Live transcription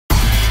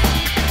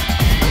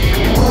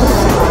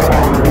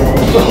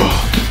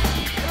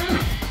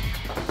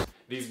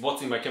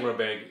what's in my camera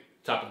bag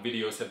type of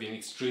videos have been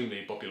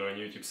extremely popular on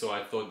YouTube, so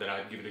I thought that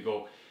I'd give it a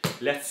go.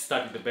 Let's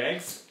start with the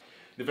bags.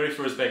 The very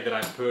first bag that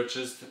I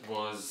purchased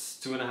was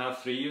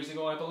 2.5–3 years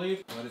ago, I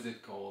believe. What is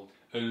it called?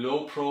 A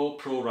LOWEPRO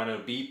Pro Runner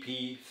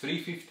BP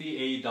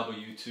 350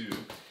 AW2,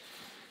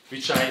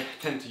 which I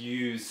tend to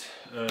use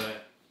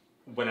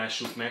when I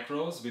shoot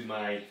macros with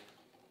my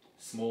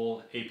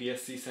small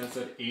APS-C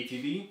sensor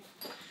ATD.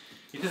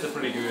 It has a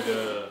pretty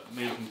good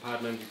main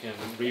compartment. You can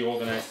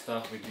reorganize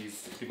stuff with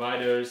these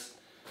dividers,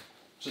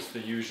 just the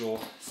usual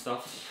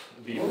stuff.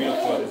 The build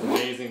quality is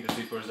amazing, the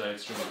zippers are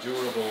extremely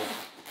durable.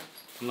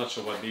 I'm not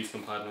sure what these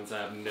compartments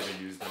are, I've never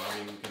used them. I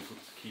mean, you can put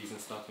keys and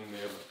stuff in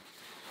there,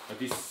 but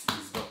this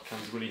is what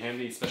comes really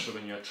handy, especially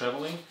when you're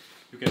traveling.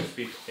 You can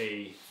fit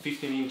a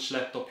 15-inch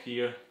laptop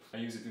here. I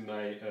use it in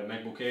my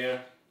MacBook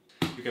Air.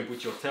 You can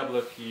put your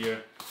tablet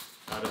here,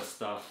 other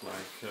stuff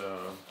like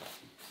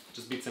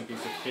just bits and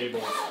pieces of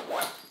cables.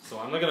 So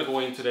I'm not gonna go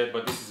into that,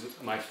 but this is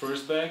my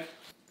first bag.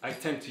 I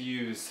tend to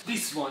use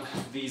this one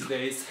these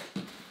days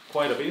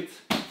quite a bit.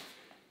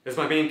 As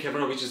my main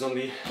camera, which is on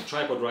the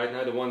tripod right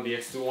now, the One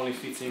DX2 only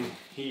fits in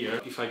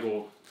here. If I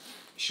go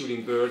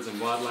shooting birds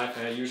and wildlife,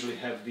 I usually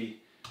have the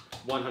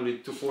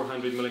 100 to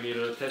 400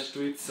 millimeter attached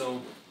to it.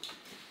 So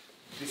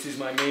this is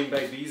my main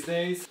bag these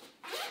days.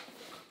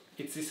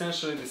 It's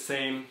essentially the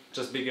same,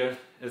 just bigger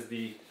as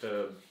the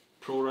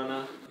Pro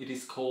Runner. It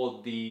is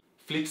called the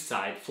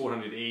Flipside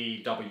 400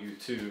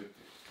 AW2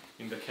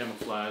 in the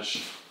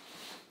camouflage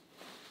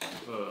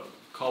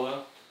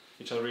color,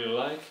 which I really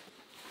like.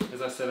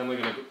 As I said, I'm not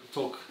going to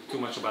talk too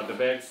much about the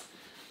bags,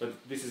 but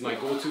this is my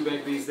go-to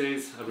bag these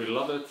days. I really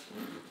love it.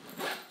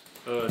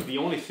 The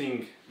only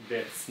thing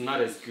that's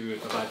not as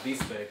good about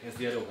this bag as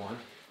the other one,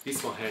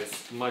 this one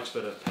has much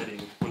better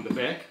padding on the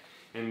back,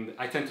 and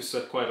I tend to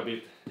sweat quite a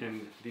bit,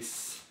 and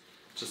this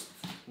just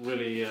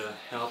really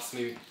helps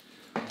me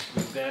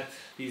with that.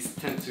 These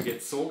tend to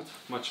get soaked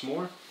much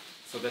more,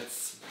 so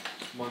that's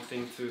one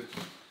thing to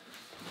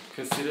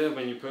consider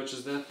when you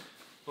purchase that.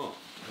 Oh,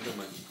 I got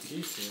my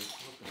keys here.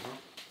 What the hell?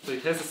 So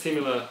it has a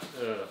similar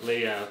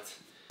layout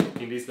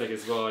in this bag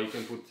as well. You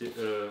can put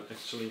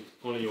actually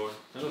only your,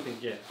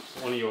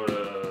 only your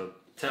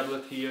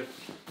tablet here,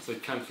 so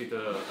it can't fit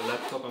a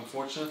laptop,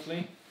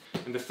 unfortunately.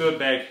 And the third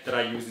bag that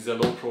I use is a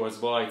LOWEPRO as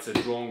well. It's a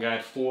Drone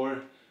Guide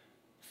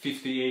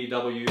 450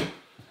 AW,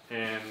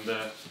 and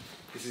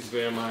this is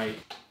where my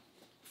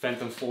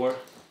Phantom 4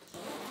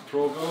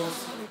 Pro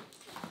goes.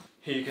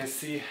 Here you can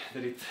see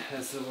that it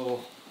has a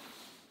little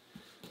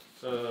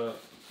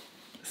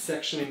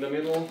section in the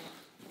middle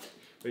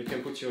where you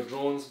can put your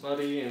drone's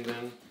body, and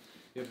then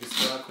you have this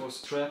Velcro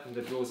strap and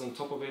that goes on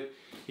top of it.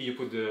 Here you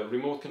put the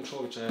remote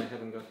control, which I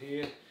haven't got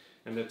here,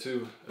 and the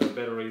two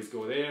batteries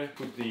go there.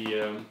 Put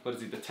the, what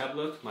is it, the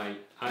tablet, my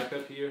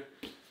iPad here,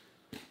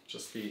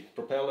 just the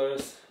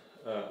propellers,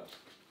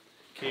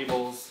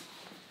 cables,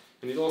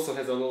 and it also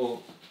has a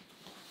little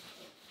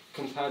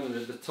compartment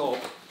at the top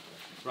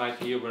right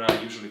here where I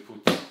usually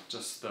put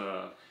just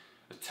a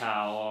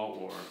towel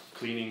or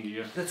cleaning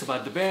gear. That's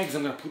about the bags.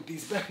 I'm gonna put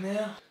these back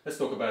now. Let's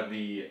talk about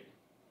the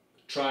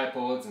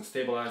tripods and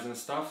stabilizers and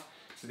stuff.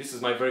 So this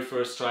is my very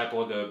first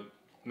tripod, the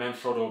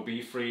Manfrotto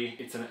B3.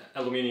 It's an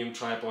aluminium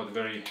tripod,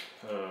 very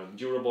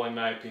durable in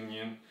my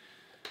opinion.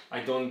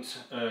 I don't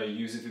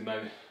use it with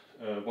my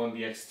One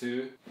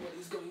DX2. What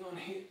is going on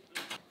here?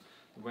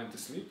 I went to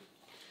sleep.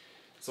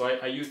 So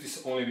I use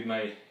this only with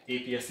my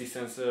APS-C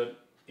sensor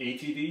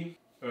ATD.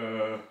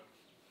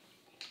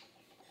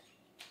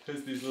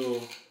 Has these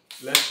little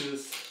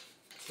latches,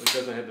 so it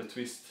doesn't have the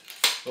twist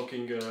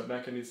locking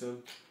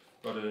mechanism,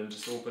 rather than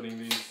just opening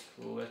these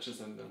little latches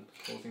and then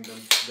closing them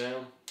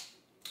down.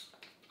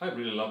 I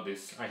really love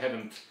this. I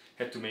haven't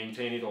had to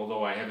maintain it,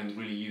 although I haven't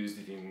really used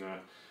it in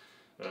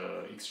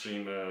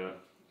extreme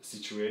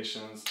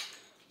situations.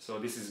 So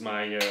this is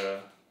my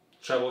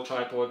travel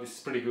tripod. This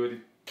is pretty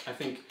good. I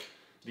think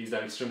these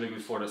are extremely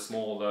good for the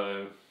small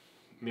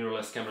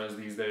mirrorless cameras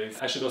these days.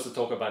 I should also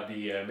talk about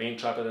the main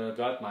tripod that I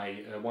got.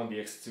 My One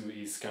DX2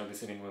 is currently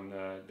sitting on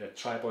the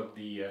tripod.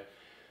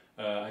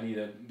 I need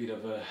a bit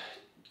of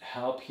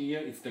help here.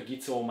 It's the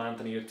Gitzo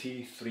Mountaineer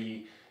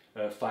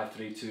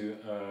T3532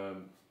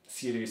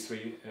 Series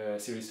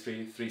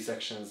 3 3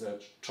 sections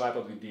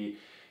tripod with the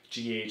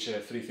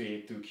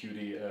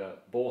GH3382QD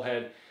ball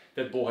head.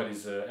 That ball head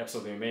is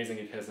absolutely amazing.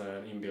 It has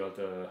an inbuilt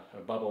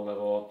bubble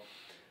level,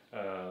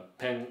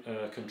 pen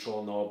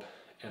control knob,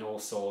 and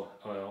also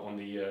on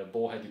the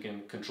ball head you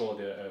can control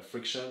the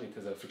friction. It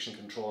has a friction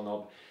control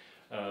knob.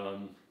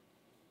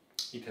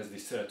 It has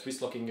this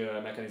twist locking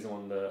mechanism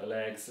on the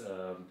legs.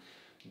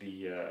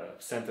 The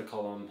center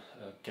column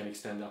can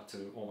extend up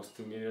to almost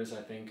 2 meters,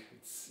 I think.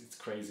 It's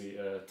crazy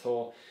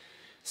tall.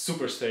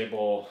 Super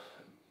stable,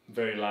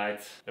 very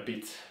light, a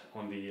bit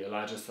on the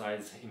larger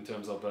sides in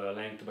terms of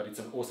length, but it's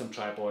an awesome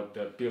tripod.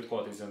 The build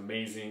quality is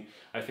amazing.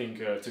 I think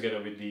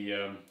together with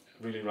the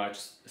really right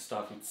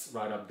stuff, it's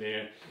right up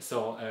there.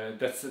 So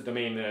that's the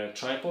main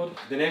tripod.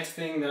 The next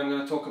thing that I'm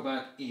going to talk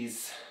about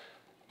is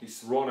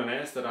this Ronin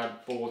S that I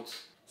bought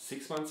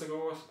 6 months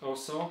ago or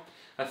so.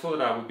 I thought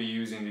that I would be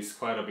using this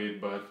quite a bit,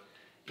 but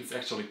it's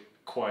actually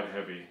quite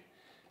heavy,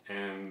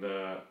 and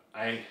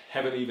I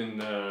haven't even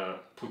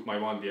put my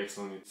 1DX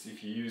on it.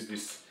 If you use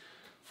this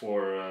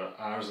for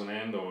hours on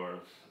end or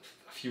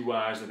a few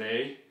hours a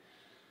day,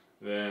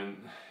 then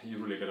you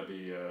really gotta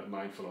be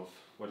mindful of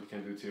what it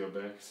can do to your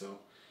back. So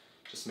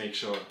just make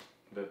sure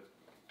that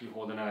you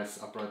hold a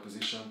nice upright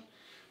position.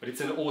 But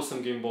it's an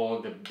awesome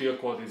gimbal. The build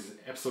quality is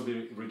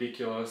absolutely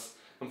ridiculous.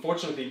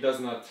 Unfortunately, it does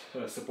not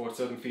support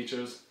certain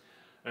features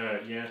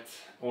yet.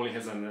 Only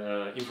has an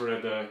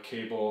infrared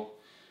cable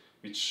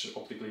which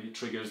optically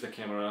triggers the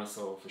camera,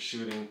 so for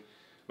shooting.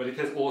 But it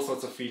has all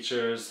sorts of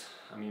features.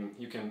 I mean,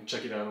 you can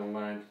check it out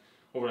online.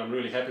 Overall, I'm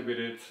really happy with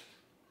it.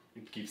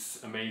 It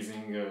gives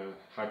amazing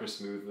hyper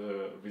smooth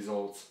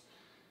results,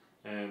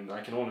 and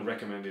I can only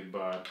recommend it,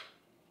 but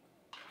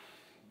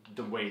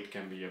the weight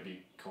can be a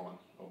big con,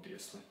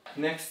 obviously.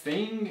 Next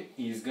thing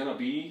is gonna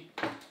be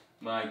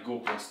my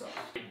GoPro stuff.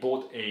 I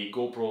bought a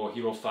GoPro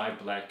Hero 5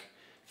 Black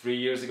 3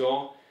 years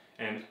ago,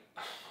 and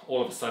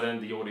all of a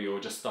sudden the audio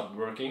just stopped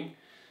working.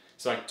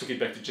 So I took it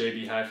back to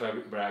JB Hi-Fi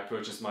where I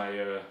purchased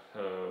my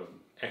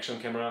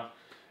action camera,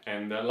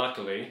 and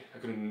luckily I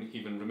couldn't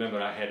even remember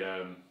I had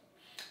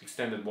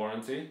extended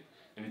warranty,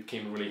 and it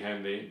came really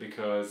handy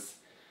because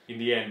in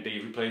the end they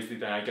replaced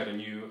it and I got a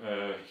new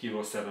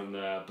Hero 7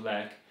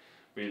 Black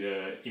with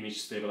image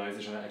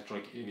stabilization,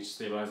 electronic image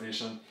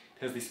stabilization.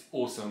 It has this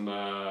awesome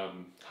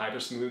hyper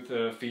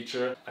smooth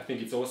feature. I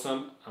think it's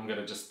awesome. I'm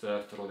gonna just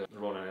throw the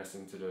Ronin S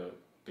into the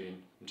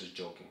bin. I'm just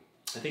joking.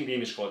 I think the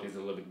image quality is a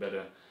little bit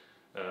better,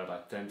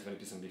 about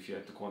 10-20% if you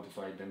had to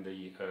quantify it, than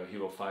the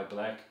Hero 5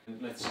 Black.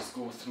 And let's just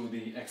go through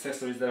the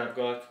accessories that I've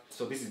got.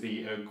 So this is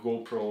the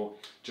GoPro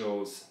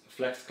Joe's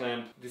flex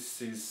clamp.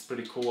 This is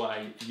pretty cool.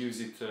 I use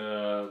it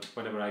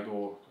whenever I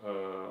go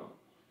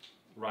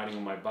riding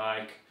on my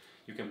bike.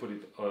 You can put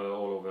it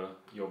all over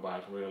your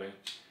bike, really.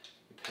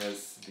 It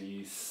has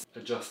this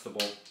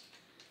adjustable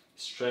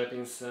strap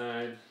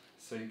inside,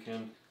 so you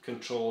can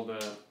control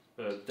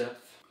the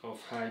depth of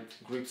height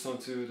grips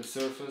onto the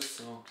surface,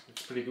 so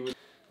it's pretty good.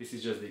 This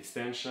is just the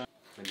extension,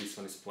 and this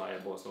one is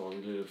pliable, so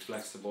really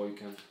flexible. You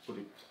can put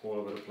it all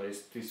over the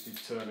place, twist it,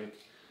 turn it,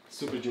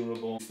 super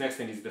durable. This next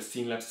thing is the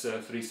Scenelapse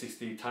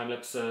 360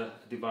 time-lapse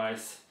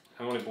device.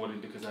 I only bought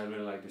it because I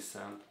really like this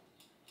sound,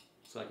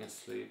 so I can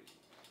sleep.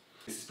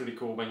 This is pretty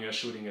cool when you are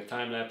shooting a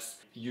time-lapse.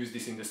 Use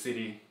this in the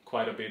city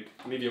quite a bit.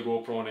 Leave your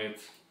GoPro on it,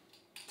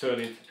 turn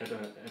it at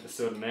a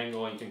certain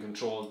angle, and you can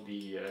control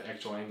the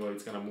actual angle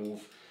it's gonna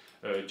move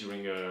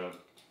during a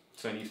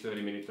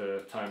 20-30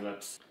 minute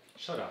time-lapse.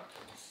 Shut up.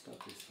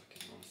 Stop this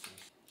fucking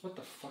nonsense. What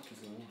the fuck is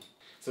going on?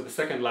 So the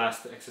second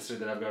last accessory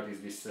that I've got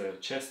is this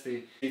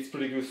Chesty. It's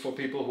pretty good for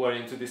people who are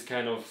into this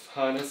kind of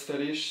harness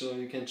fetish, so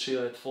you can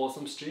chill at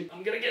Folsom Street.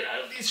 I'm gonna get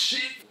out of this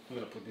shit! I'm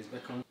gonna put this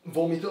back on.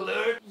 Vomit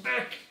alert!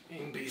 Back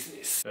in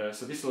business!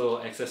 So this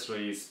little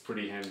accessory is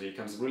pretty handy. It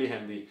comes really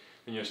handy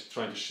when you're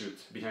trying to shoot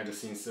behind the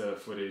scenes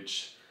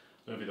footage,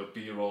 a little bit of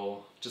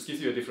B-roll. Just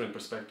gives you a different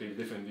perspective,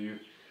 different view.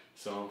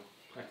 So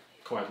I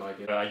quite like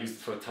it. I used it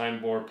for a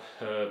time warp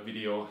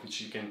video,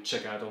 which you can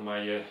check out on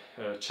my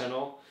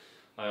channel.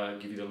 I'll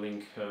give you the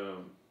link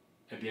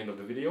at the end of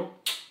the video.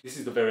 This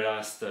is the very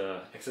last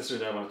accessory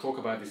that I want to talk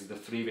about. This is the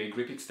 3-way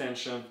grip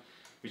extension,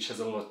 which has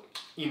a little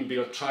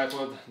inbuilt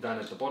tripod down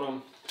at the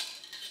bottom.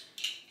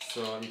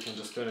 So you can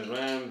just turn it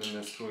around and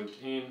then screw it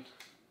in,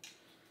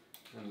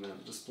 and then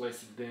just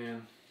place it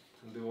down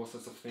and do all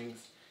sorts of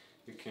things.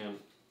 You can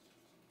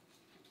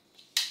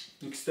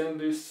extend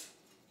this,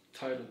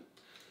 tighten.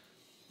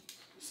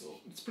 So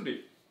it's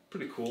pretty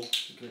cool.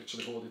 You can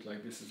actually hold it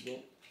like this as well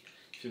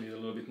if you need a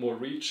little bit more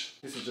reach.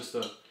 This is just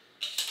a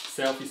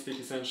selfie stick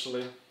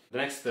essentially. The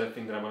next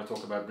thing that I want to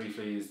talk about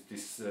briefly is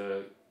this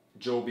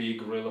Joby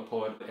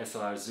GorillaPod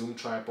SLR zoom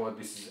tripod.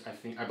 This is,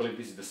 I believe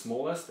this is the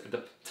smallest. At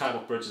the time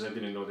of purchase I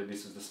didn't know that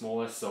this was the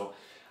smallest, so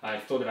I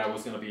thought that I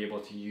was going to be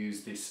able to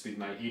use this with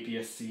my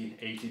APS-C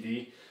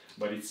ATD,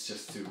 but it's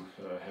just too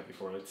heavy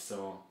for it.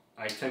 So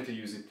I tend to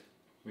use it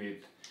with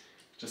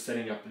just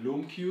setting up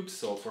loom cubes,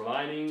 so for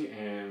lighting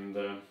and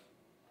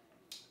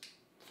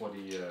for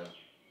the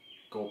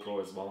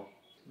GoPro as well.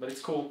 But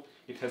it's cool.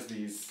 It has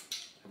these,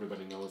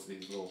 everybody knows,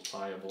 these little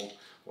pliable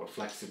or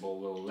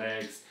flexible little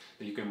legs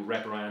that you can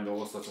wrap around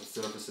all sorts of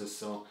surfaces,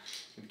 so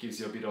it gives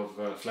you a bit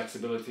of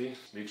flexibility,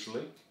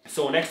 literally.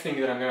 So next thing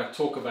that I'm going to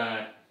talk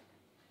about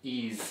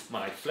is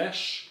my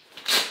flash.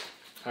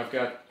 I've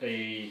got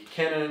a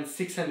Canon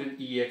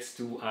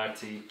 600EX2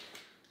 RT.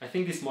 I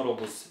think this model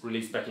was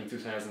released back in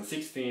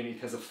 2016. It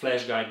has a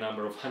flash guide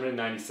number of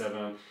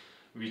 197,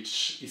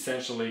 which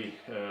essentially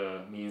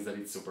means that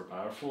it's super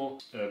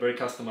powerful, very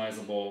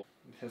customizable.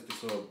 It has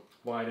this little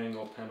wide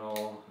angle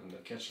panel and the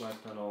catch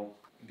light panel.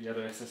 The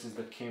other accessories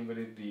that came with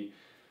it, the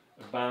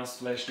bounced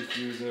flash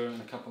diffuser and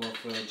a couple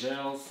of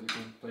gels. You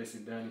can place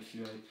it down if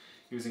you're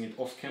using it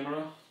off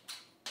camera.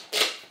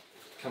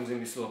 It comes in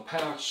this little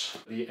pouch.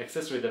 The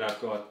accessory that I've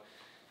got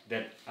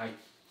that I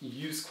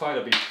use quite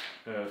a bit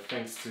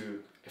thanks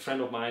to a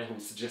friend of mine who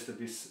suggested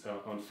this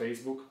on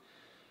Facebook.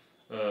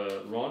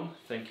 Ron,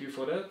 thank you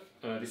for that.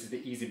 This is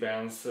the Easy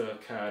Balance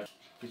card,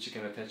 which you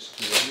can attach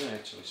to. Let me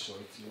actually show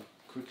it to you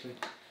quickly.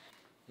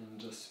 And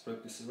just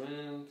spread this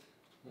around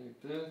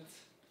like that.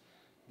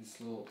 This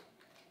little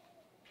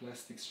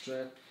plastic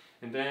strap,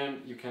 and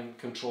then you can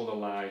control the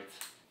light,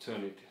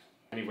 turn it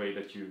any way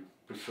that you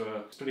prefer.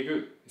 It's pretty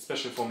good,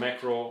 especially for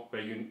macro,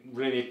 where you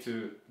really need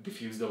to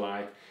diffuse the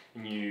light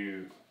and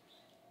you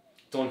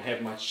don't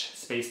have much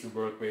space to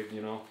work with,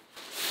 you know.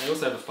 I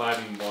also have a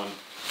 5-in-1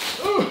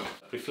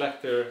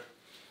 reflector.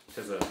 It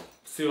has a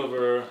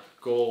silver,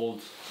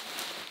 gold,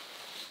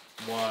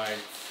 white,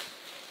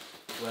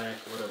 black,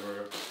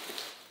 whatever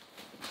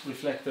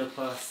reflector,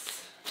 plus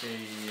a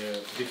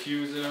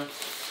diffuser,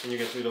 and you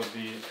get rid of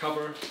the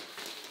cover.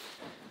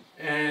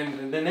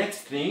 And the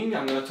next thing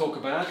I'm going to talk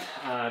about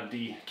are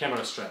the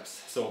camera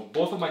straps. So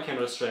both of my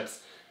camera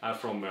straps are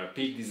from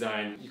Peak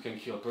Design. You can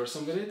kill a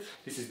person with it.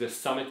 This is the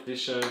Summit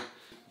Edition.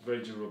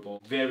 Very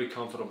durable, very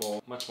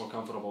comfortable, much more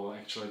comfortable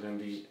actually than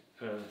the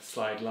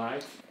Slide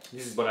Lite.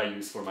 This is what I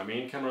use for my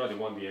main camera, the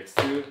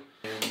 1DX2.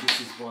 And this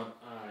is what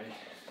I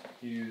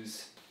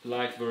use, the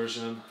light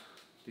version.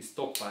 This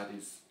top part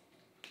is,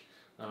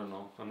 I don't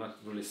know, I'm not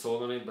really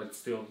sold on it, but it's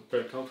still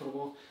very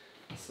comfortable.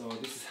 So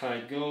this is how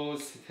it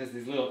goes. It has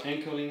these little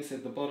anchor links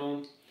at the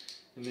bottom,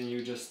 and then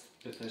you just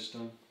attach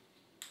them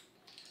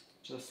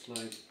just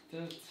like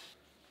that.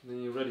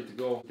 Then you're ready to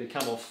go. They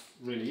come off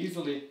really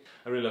easily.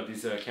 I really love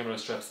these camera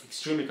straps.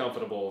 Extremely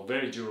comfortable,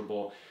 very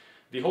durable.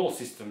 The whole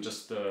system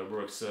just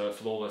works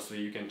flawlessly.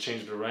 You can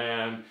change the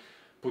RAM,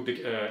 put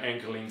the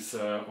anchor links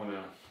on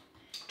a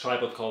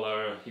tripod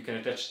collar. You can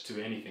attach it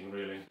to anything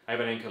really. I have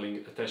an anchor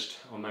link attached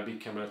on my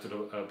big camera to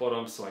the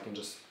bottom, so I can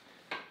just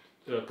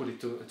put it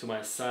to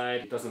my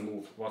side. It doesn't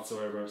move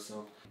whatsoever,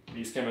 so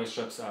these camera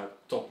straps are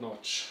top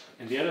notch.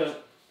 And the other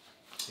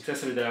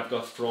accessory that I've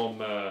got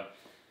from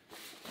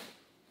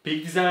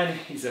Peak Design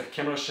is a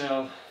camera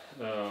shell,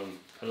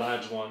 a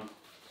large one.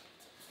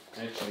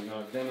 I'm actually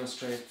gonna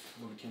demonstrate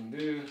what we can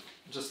do.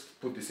 Just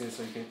put this in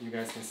so you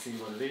guys can see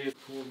what it is.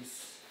 Pull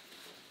this.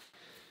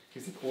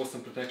 Gives it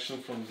awesome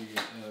protection from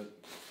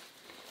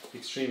the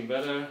extreme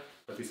weather,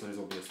 but this one is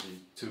obviously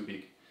too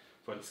big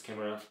for this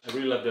camera. I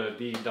really love the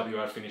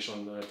DWR finish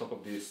on the top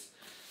of this.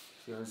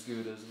 Feels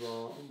good as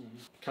well.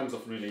 Comes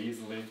off really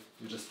easily.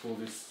 You just pull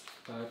this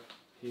part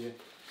here,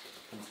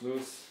 comes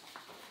loose,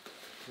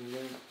 and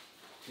then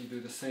you do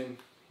the same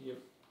here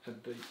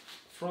at the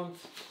front,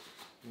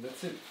 and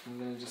that's it.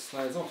 And then it just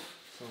slides off.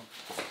 So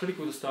it's pretty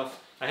cool stuff.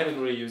 I haven't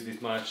really used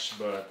it much,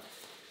 but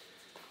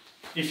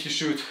if you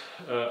shoot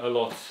a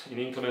lot in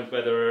inclement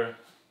weather,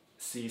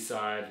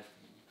 seaside,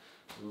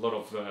 a lot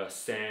of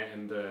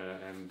sand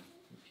and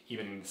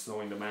even in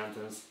snow in the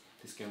mountains,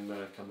 this can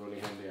come really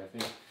handy, I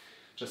think,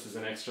 just as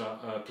an extra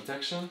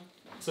protection.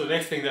 So the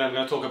next thing that I'm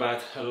going to talk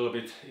about a little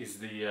bit is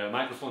the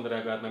microphone that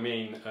I got. My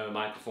main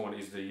microphone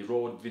is the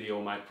Rode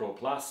Video Mic Pro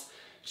Plus,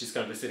 which is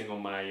currently sitting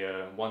on my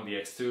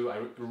 1DX2. I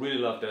really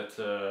love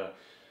that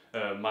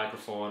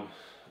microphone.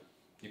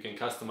 You can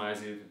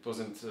customize it. It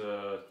wasn't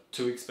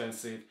too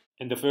expensive.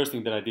 And the first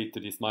thing that I did to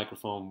this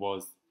microphone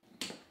was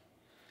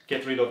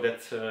get rid of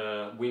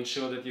that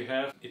windshield that you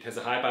have. It has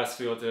a high pass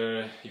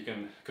filter. You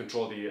can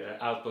control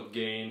the output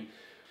gain.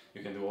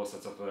 You can do all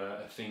sorts of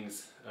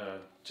things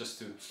just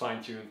to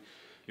fine-tune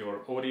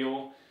your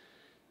audio.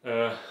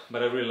 But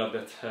I really love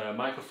that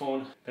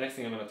microphone. The next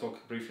thing I'm going to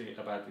talk briefly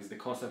about is the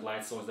constant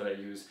light source that I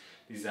use.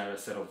 These are a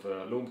set of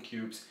Lume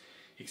cubes.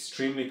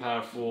 Extremely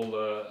powerful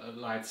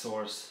light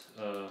source.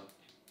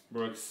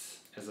 Works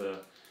as a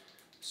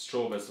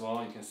strobe as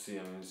well. You can see,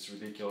 I mean, it's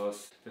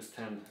ridiculous. There's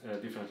 10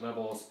 different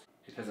levels.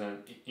 It has an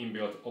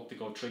inbuilt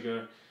optical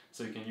trigger,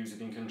 so you can use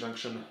it in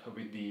conjunction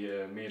with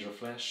the major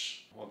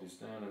flash. Hold this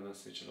down and then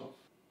switch it off.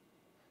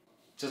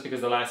 Just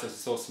because the light source is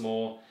so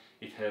small,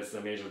 it has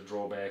a major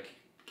drawback.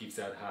 It keeps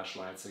out harsh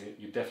light, so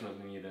you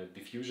definitely need a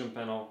diffusion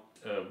panel.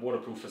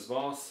 Waterproof as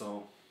well,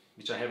 so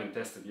which I haven't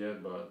tested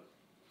yet, but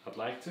I'd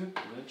like to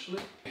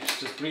eventually.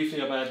 Just briefly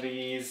about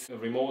these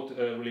remote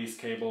release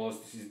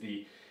cables. This is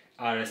the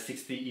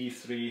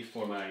RS60E3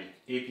 for my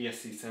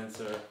APS-C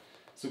sensor.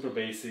 Super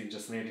basic,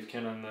 just native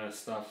Canon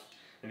stuff.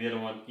 And the other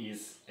one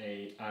is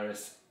a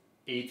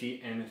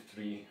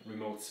RS80N3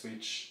 remote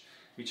switch,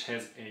 which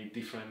has a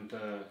different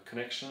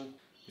connection.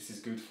 This is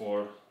good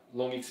for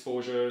long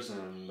exposures,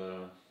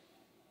 and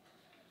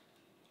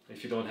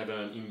if you don't have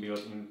an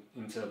inbuilt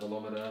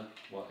intervalometer,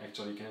 well,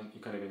 actually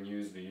you can't even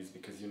use these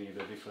because you need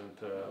a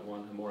different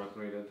one, a more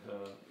upgraded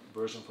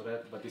version for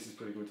that. But this is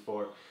pretty good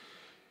for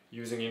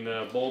using in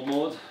bulb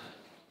mode.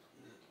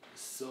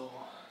 So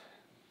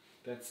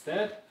that's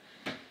that.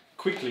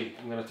 Quickly,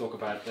 I'm going to talk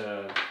about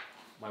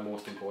my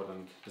most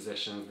important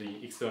possessions,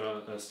 the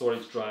external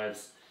storage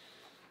drives.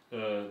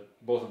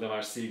 Both of them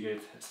are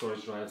Seagate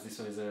storage drives. This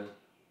one is a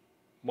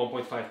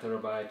 1.5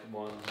 terabyte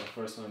one, the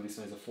first one, and this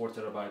one is a 4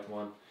 terabyte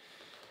one.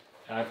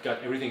 I've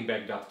got everything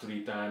backed up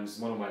 3 times,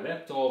 one on my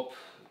laptop,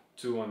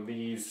 2 on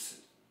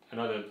these,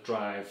 another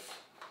drive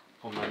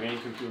on my main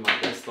computer,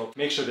 my desktop.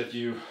 Make sure that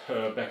you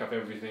back up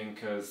everything,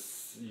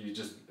 because you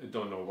just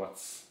don't know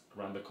what's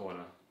around the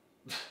corner.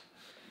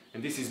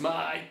 And this is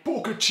my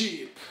poker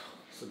chip.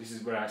 So this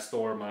is where I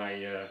store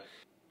my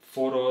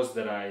photos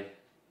that I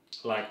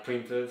like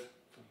printed.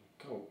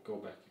 Go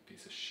back, you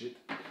piece of shit.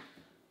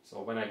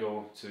 So when I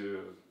go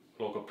to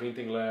local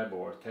printing lab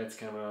or Ted's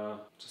camera,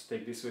 just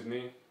take this with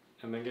me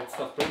and then get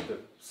stuff printed.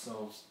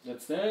 So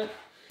that's that.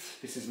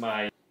 This is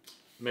my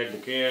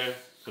MacBook Air,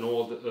 an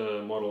old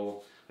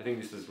model. I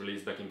think this was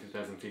released back in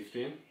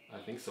 2015. I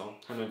think so.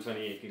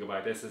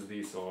 128GB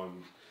SSD, so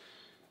I'm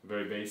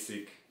very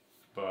basic,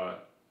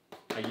 but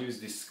I use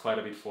this quite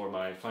a bit for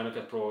my Final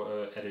Cut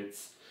Pro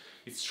edits.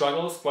 It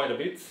struggles quite a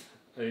bit,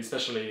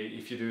 especially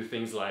if you do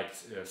things like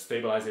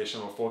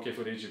stabilization or 4K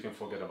footage. You can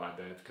forget about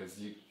that because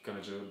you're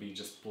gonna be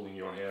just pulling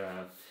your hair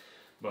out.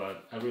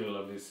 But I really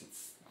love this. It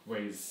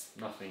weighs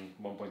nothing,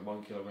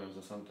 1.1 kilograms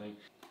or something.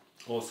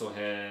 Also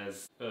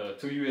has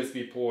 2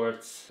 USB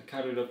ports, a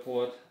card reader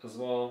port as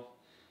well.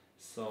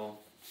 So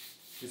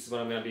this is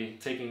what I'm gonna be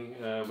taking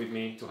with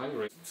me to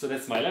Hungary. So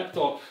that's my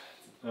laptop.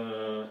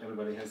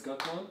 Everybody has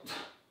got one.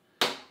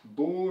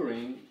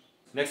 Boring.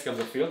 Next comes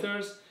the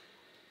filters.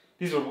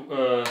 These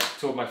were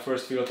two of my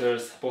first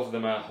filters. Both of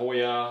them are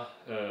Hoya.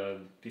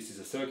 This is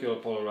a circular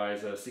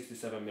polarizer,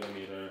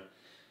 67mm,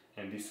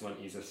 and this one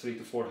is a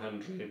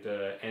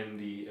 3-400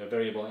 ND,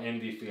 variable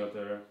ND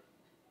filter,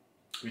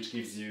 which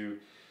gives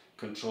you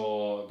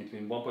control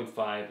between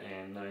 1.5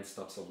 and 9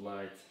 stops of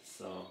light.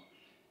 So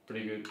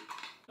pretty good.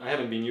 I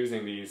haven't been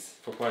using these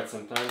for quite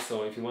some time,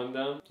 so if you want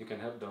them, you can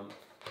have them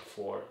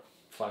for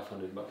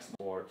 $500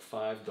 or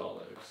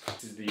 $5.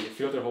 This is the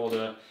filter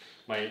holder,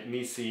 my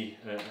Nisi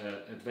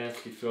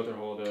advanced kit filter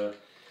holder,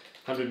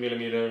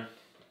 100mm,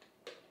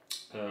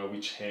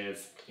 which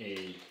has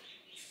the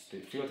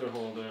filter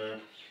holder,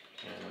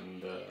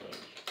 and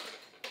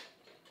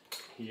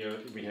here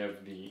we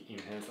have the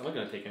enhanced, I'm not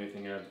going to take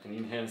anything out, an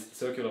enhanced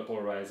circular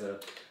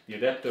polarizer, the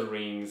adapter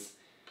rings.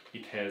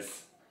 It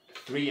has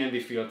 3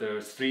 ND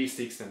filters, 3,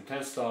 6 and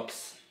 10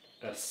 stops,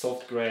 a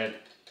soft grad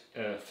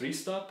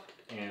 3-stop,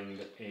 and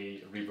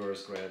a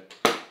reverse grad.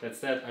 That's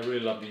that. I really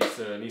love these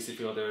Nisi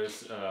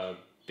filters.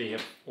 They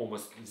have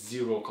almost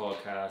zero color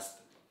cast,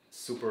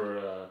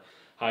 super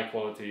high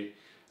quality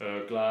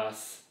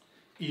glass,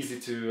 easy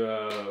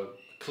to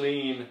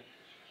clean.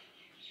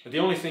 The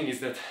only thing is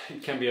that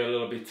it can be a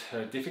little bit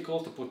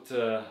difficult to put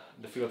the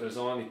filters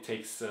on. It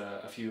takes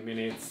a few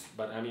minutes,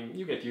 but I mean,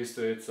 you get used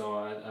to it, so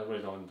I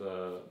really don't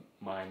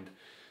mind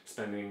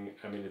spending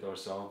a minute or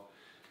so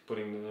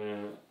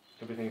putting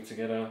everything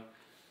together.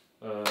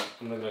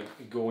 I'm not going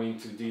to go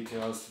into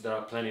details. There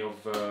are plenty of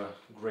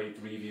great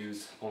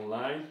reviews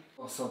online.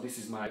 Also, this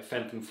is my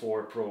Phantom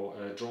 4 Pro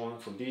drone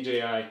from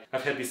DJI.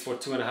 I've had this for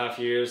 2.5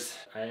 years.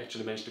 I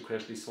actually managed to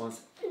crash this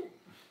once.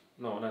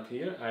 No, not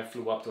here. I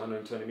flew up to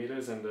 120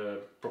 meters and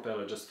the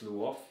propeller just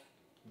flew off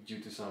due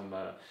to some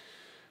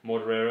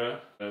motor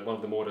error. One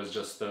of the motors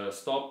just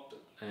stopped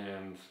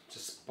and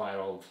just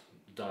spiraled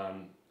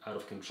down out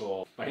of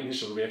control. My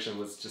initial reaction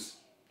was just,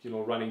 you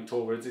know, running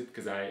towards it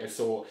because I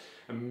saw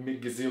a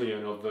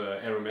gazillion of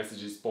error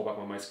messages pop up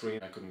on my screen.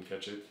 I couldn't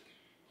catch it,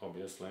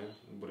 obviously.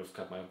 It would have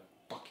cut my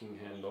fucking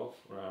hand off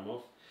or arm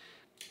off.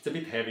 It's a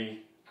bit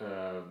heavy.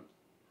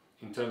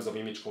 In terms of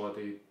image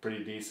quality,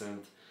 pretty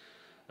decent.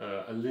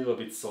 A little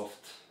bit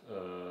soft,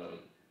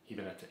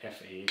 even at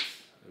f8,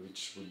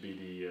 which would be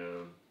the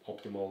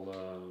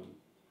optimal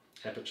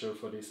aperture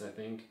for this, I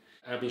think.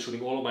 I've been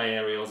shooting all of my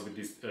aerials with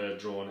this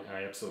drone.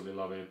 I absolutely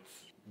love it.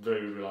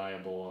 Very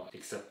reliable,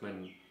 except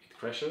when it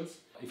crashes.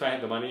 If I had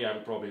the money, I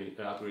would probably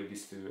upgrade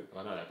this to,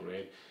 well, not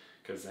upgrade,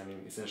 because I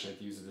mean, essentially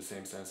it uses the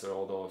same sensor,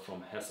 although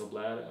from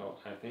Hasselblad,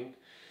 I think.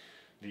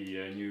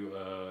 The new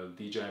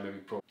DJI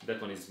Mavic Pro. That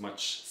one is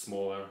much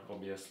smaller,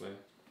 obviously.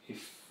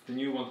 If the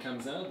new one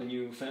comes out, the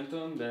new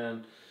Phantom,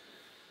 then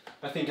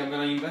I think I'm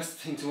gonna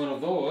invest into one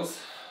of those.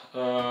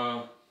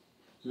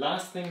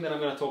 Last thing that I'm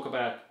gonna talk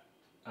about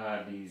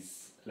are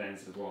these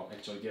lenses. Well,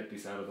 actually get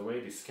this out of the way,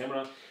 this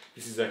camera.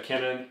 This is a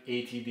Canon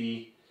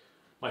ATD,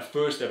 my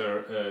first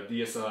ever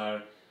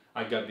DSLR.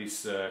 I got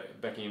this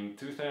back in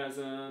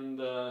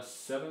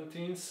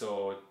 2017,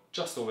 so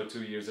just over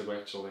 2 years ago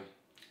actually.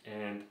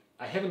 And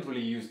I haven't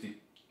really used it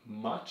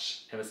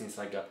much ever since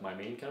I got my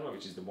main camera,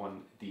 which is the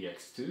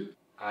 1DX2.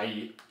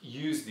 I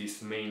use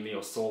this mainly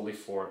or solely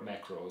for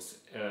macros.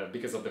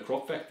 Because of the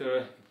crop factor,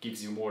 it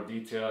gives you more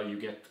detail, you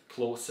get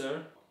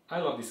closer. I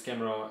love this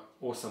camera,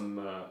 awesome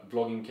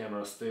vlogging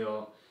camera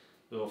still.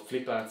 Little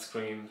flip out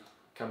screen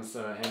comes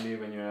handy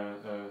when you're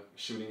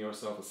shooting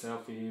yourself with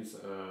selfies,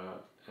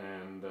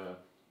 and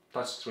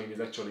touch screen is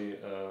actually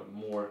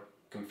more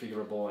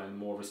configurable and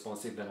more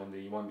responsive than on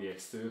the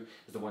 1DX2.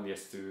 The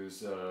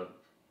 1DX2's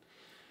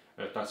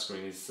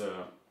touchscreen is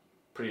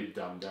pretty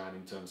dumbed down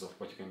in terms of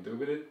what you can do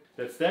with it.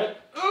 That's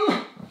that.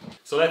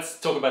 So let's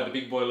talk about the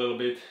big boy a little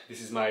bit.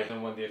 This is my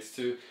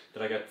 1DX2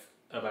 that I got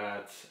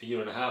about 1.5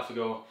 years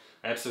ago.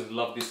 I absolutely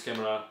love this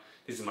camera.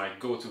 This is my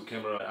go-to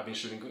camera. I've been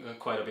shooting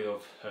quite a bit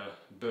of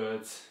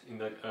birds in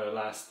the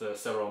last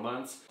several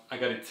months. I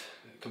got it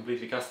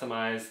completely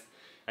customized.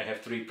 I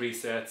have 3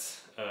 presets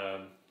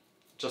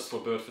just for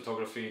bird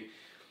photography.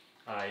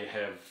 I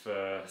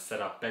have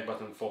set up back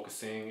button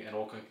focusing and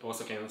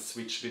also can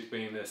switch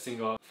between a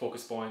single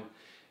focus point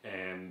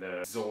and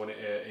zone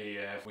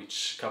AF,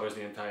 which covers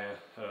the entire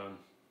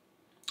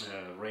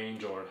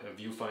range or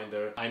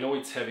viewfinder. I know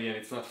it's heavy and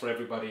it's not for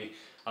everybody.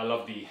 I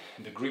love the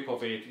grip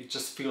of it. It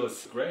just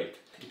feels great.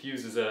 It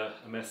uses a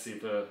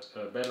massive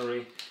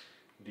battery,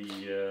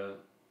 the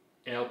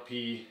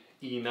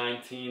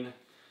LPE19,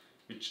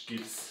 which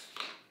gives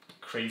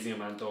crazy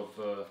amount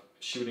of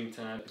shooting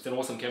time. It's an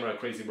awesome camera,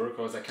 crazy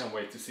workhorse. I can't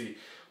wait to see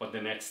what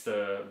the next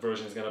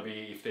version is gonna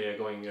be, if they are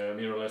going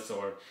mirrorless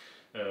or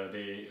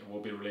they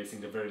will be releasing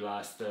the very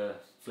last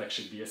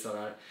flagship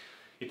DSLR.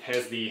 It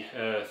has the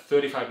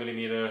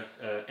 35mm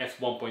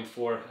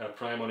f1.4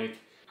 prime on it.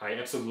 I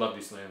absolutely love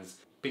this lens.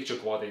 Picture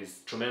quality is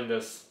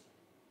tremendous,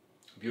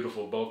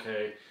 beautiful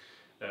bokeh,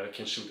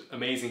 can shoot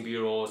amazing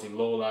B-rolls in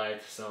low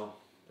light, so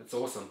that's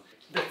awesome.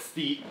 That's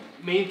the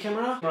main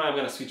camera. Now I'm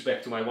gonna switch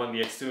back to my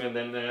 1DX2 and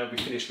then we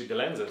finish with the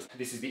lenses.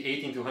 This is the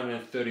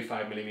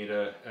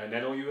 18-135mm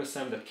Nano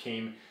USM that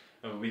came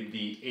with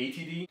the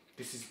 80D.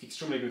 This is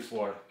extremely good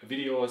for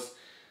videos,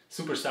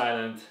 super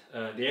silent.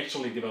 They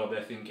actually developed,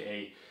 I think,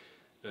 a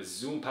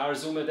power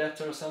zoom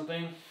adapter or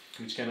something,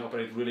 which can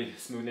operate really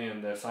smoothly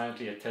and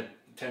silently at 10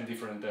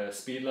 different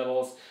speed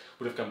levels.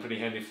 Would have come pretty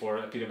handy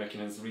for Peter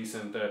McKinnon's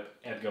recent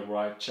Edgar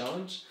Wright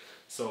challenge.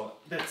 So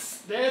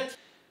that's that.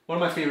 One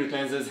of my favorite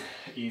lenses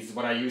is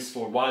what I use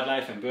for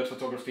wildlife and bird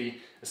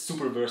photography. A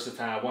super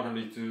versatile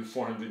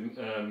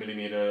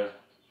 100-400mm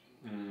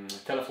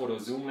telephoto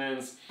zoom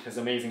lens. It has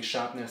amazing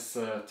sharpness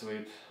to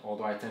it,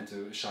 although I tend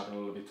to sharpen a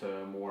little bit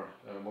more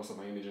most of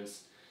my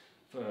images.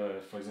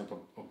 For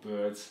example, of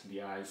birds,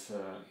 the eyes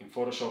in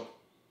Photoshop.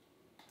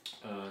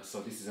 So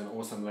this is an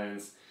awesome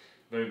lens,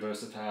 very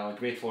versatile,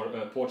 great for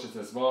portraits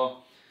as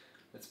well.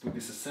 Let's put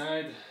this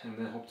aside and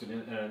then hop to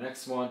the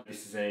next one.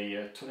 This is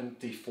a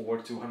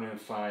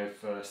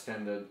 24-105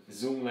 standard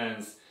zoom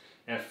lens,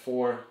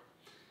 f4.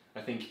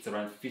 I think it's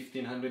around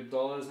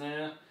 $1,500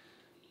 now.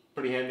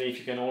 Pretty handy if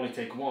you can only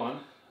take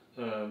one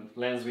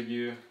lens with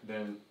you,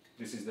 then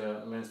this is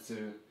the lens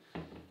to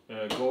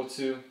go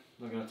to. I'm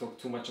not going to talk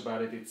too much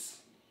about it. It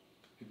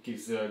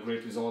gives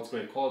great results,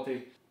 great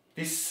quality.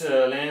 This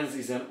lens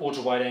is an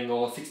ultra wide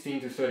angle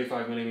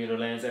 16-35mm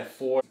lens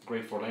f4,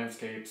 great for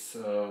landscapes.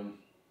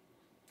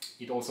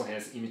 It also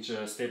has image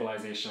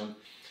stabilization.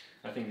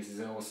 I think this is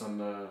an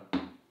awesome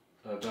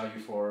value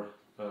for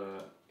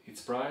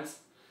its price.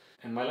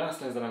 And my last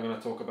lens that I'm going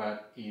to talk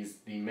about is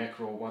the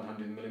Macro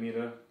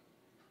 100mm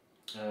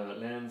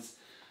lens,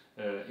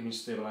 image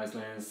stabilized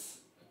lens.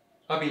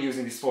 I've been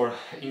using this for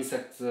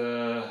insect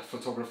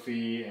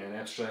photography and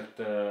abstract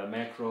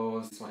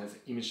macros. This one has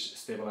image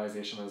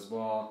stabilization as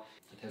well.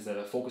 It has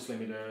a focus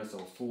limiter, so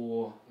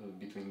full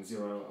between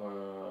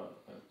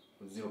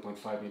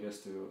 0.5 meters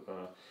to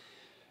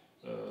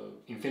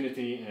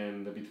infinity,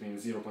 and between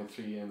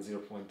 0.3 and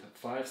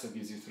 0.5, so it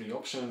gives you 3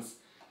 options.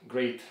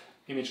 Great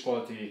image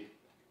quality,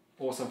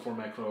 awesome for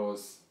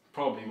macros,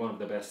 probably one of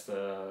the best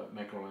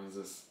macro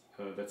lenses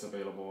that's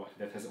available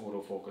that has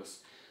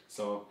autofocus.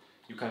 So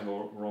you can't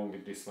go wrong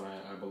with this one,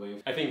 I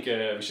believe. I think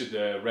we should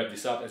wrap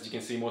this up. As you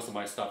can see, most of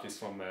my stuff is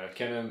from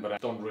Canon, but I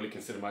don't really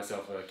consider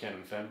myself a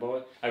Canon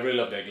fanboy. I really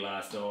love their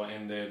glass though,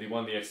 and the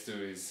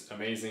 1DX2 is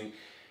amazing.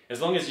 As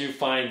long as you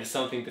find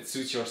something that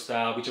suits your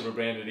style, whichever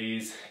brand it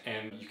is,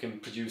 and you can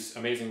produce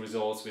amazing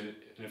results with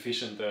an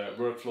efficient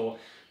workflow,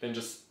 then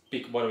just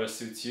pick whatever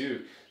suits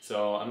you.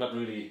 So I'm not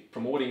really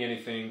promoting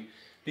anything.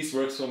 This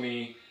works for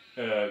me.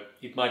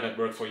 It might not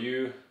work for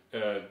you.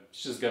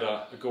 Just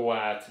gotta go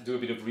out, do a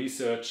bit of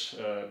research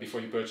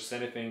before you purchase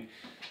anything.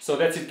 So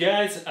that's it,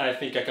 guys. I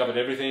think I covered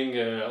everything,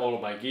 all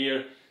of my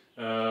gear.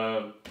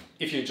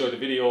 If you enjoyed the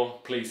video,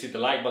 please hit the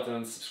like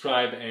button,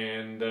 subscribe,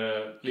 and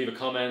leave a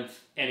comment.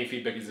 Any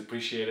feedback is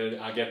appreciated.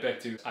 I'll get back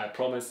to you, I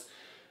promise.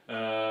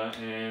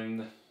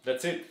 And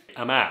that's it.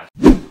 I'm out.